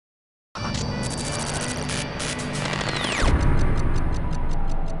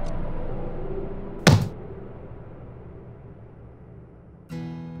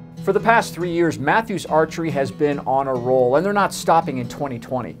For the past 3 years, Mathews Archery has been on a roll, and they're not stopping in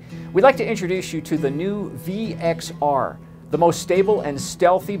 2020. We'd like to introduce you to the new VXR, the most stable and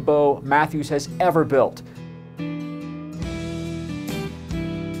stealthy bow Mathews has ever built.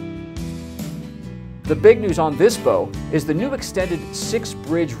 The big news on this bow is the new extended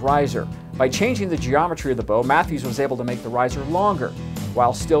 6-bridge riser. By changing the geometry of the bow, Mathews was able to make the riser longer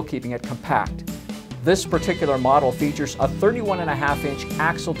while still keeping it compact. This particular model features a 31.5-inch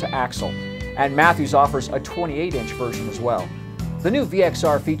axle-to-axle, and Mathews offers a 28-inch version as well. The new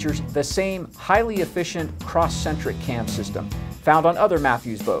VXR features the same highly efficient Crosscentric Cam system found on other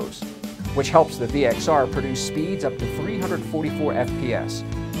Mathews bows, which helps the VXR produce speeds up to 344 FPS.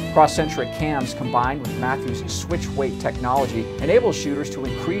 Crosscentric Cams combined with Mathews SwitchWeight Technology enables shooters to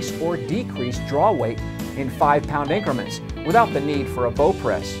increase or decrease draw weight in 5-pound increments without the need for a bow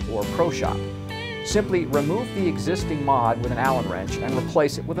press or pro shop. Simply remove the existing mod with an Allen wrench and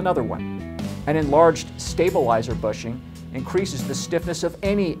replace it with another one. An enlarged stabilizer bushing increases the stiffness of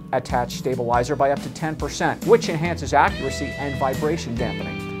any attached stabilizer by up to 10%, which enhances accuracy and vibration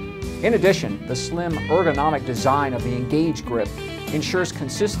dampening. In addition, the slim ergonomic design of the Engage grip ensures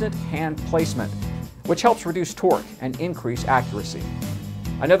consistent hand placement, which helps reduce torque and increase accuracy.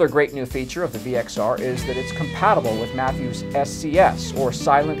 Another great new feature of the VXR is that it's compatible with Mathews SCS, or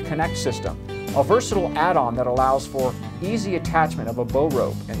Silent Connect system, a versatile add-on that allows for easy attachment of a bow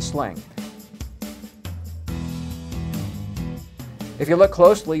rope and sling. If you look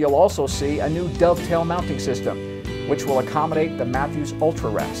closely, you'll also see a new dovetail mounting system, which will accommodate the Mathews Ultra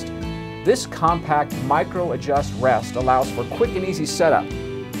Rest. This compact micro-adjust rest allows for quick and easy setup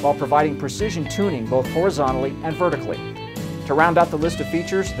while providing precision tuning both horizontally and vertically. To round out the list of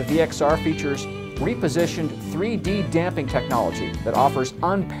features, the VXR features repositioned 3D damping technology that offers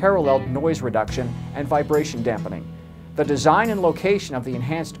unparalleled noise reduction and vibration dampening. The design and location of the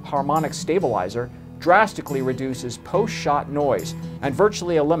enhanced harmonic stabilizer drastically reduces post-shot noise and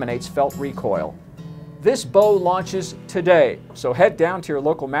virtually eliminates felt recoil. This bow launches today, so head down to your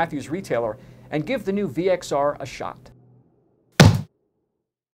local Mathews retailer and give the new VXR a shot.